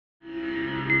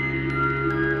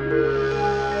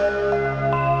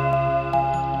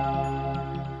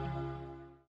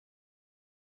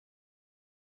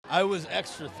I was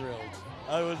extra thrilled.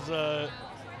 I was,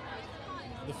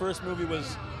 the first movie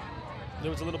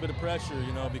there was a little bit of pressure,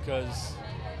 you know, because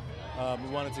we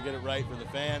wanted to get it right for the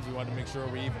fans. We wanted to make sure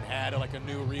we even had like a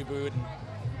new reboot,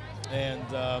 and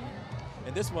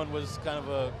this one was kind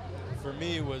of for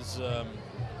me was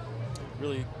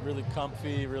really, really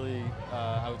comfy. Really,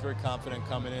 I was very confident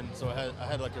coming in, so I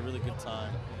had like a really good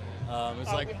time.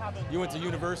 It's like you went to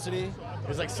university. It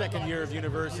was like second year of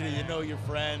university. You know your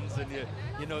friends and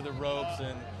you know the ropes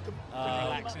and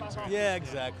relax into it. Yeah,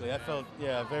 exactly. I felt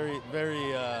very,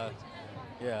 very.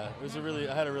 It was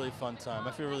I had a really fun time.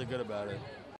 I feel really good about it.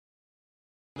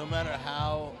 No matter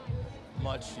how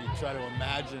much you try to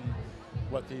imagine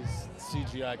what these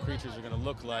CGI creatures are going to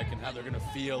look like and how they're going to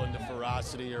feel in the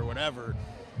ferocity or whatever,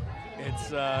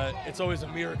 it's always a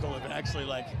miracle if it actually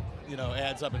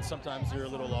adds up. And sometimes you're a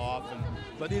little off.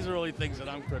 But these are only things that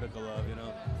I'm critical of, you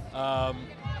know.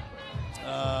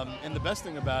 And the best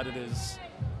thing about it is,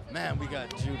 man, we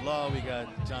got Jude Law, we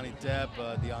got Johnny Depp,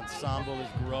 the ensemble is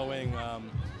growing,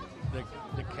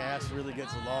 the cast really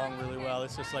gets along really well.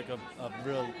 It's just like a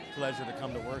real pleasure to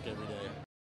come to work every day.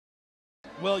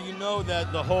 Well, you know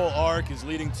that the whole arc is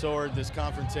leading toward this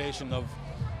confrontation of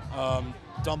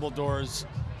Dumbledore's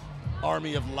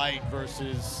army of light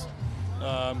versus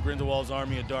Grindelwald's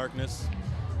army of darkness.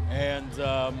 And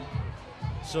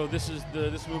so this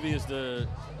movie is the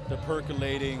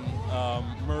percolating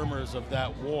murmurs of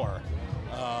that war.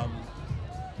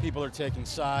 People are taking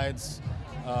sides.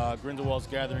 Grindelwald's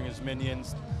gathering his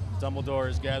minions. Dumbledore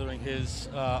is gathering his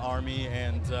army,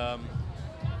 and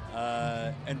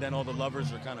then all the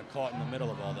lovers are kind of caught in the middle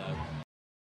of all that.